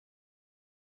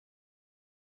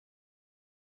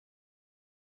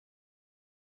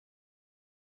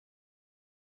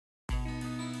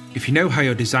If you know how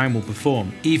your design will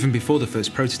perform even before the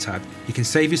first prototype, you can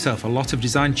save yourself a lot of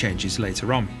design changes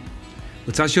later on.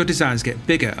 But as your designs get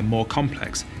bigger and more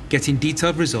complex, getting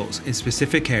detailed results in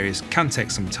specific areas can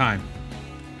take some time.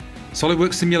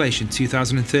 SolidWorks Simulation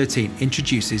 2013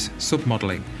 introduces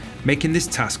submodelling, making this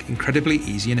task incredibly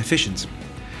easy and efficient.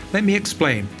 Let me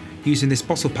explain using this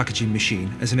bottle packaging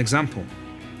machine as an example.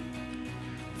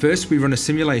 First, we run a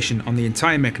simulation on the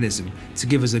entire mechanism to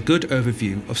give us a good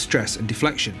overview of stress and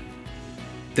deflection.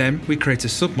 Then we create a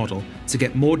submodel to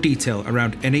get more detail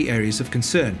around any areas of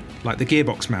concern, like the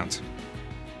gearbox mount.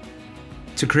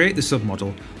 To create the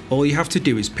submodel, all you have to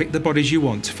do is pick the bodies you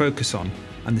want to focus on,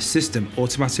 and the system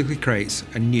automatically creates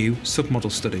a new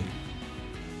submodel study.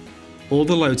 All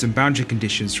the loads and boundary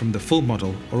conditions from the full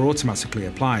model are automatically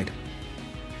applied.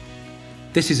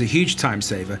 This is a huge time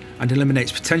saver and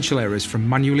eliminates potential errors from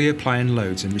manually applying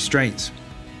loads and restraints.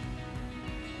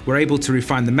 We're able to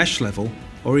refine the mesh level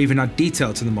or even add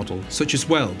detail to the model, such as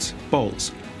welds,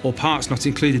 bolts, or parts not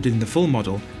included in the full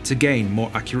model to gain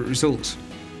more accurate results.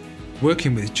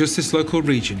 Working with just this local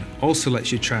region also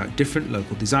lets you try out different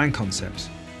local design concepts,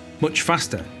 much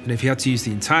faster than if you had to use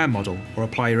the entire model or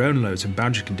apply your own loads and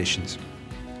boundary conditions.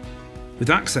 With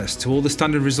access to all the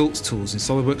standard results tools in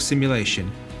SolidWorks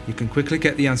Simulation, you can quickly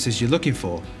get the answers you're looking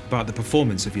for about the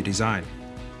performance of your design.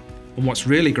 And what's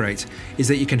really great is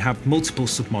that you can have multiple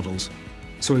submodels,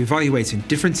 so evaluating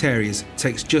different areas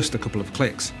takes just a couple of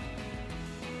clicks.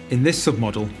 In this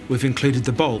submodel, we've included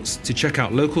the bolts to check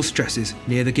out local stresses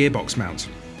near the gearbox mount.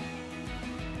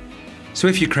 So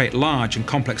if you create large and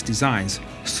complex designs,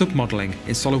 submodeling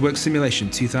in SolidWorks Simulation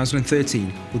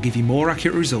 2013 will give you more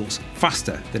accurate results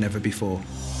faster than ever before.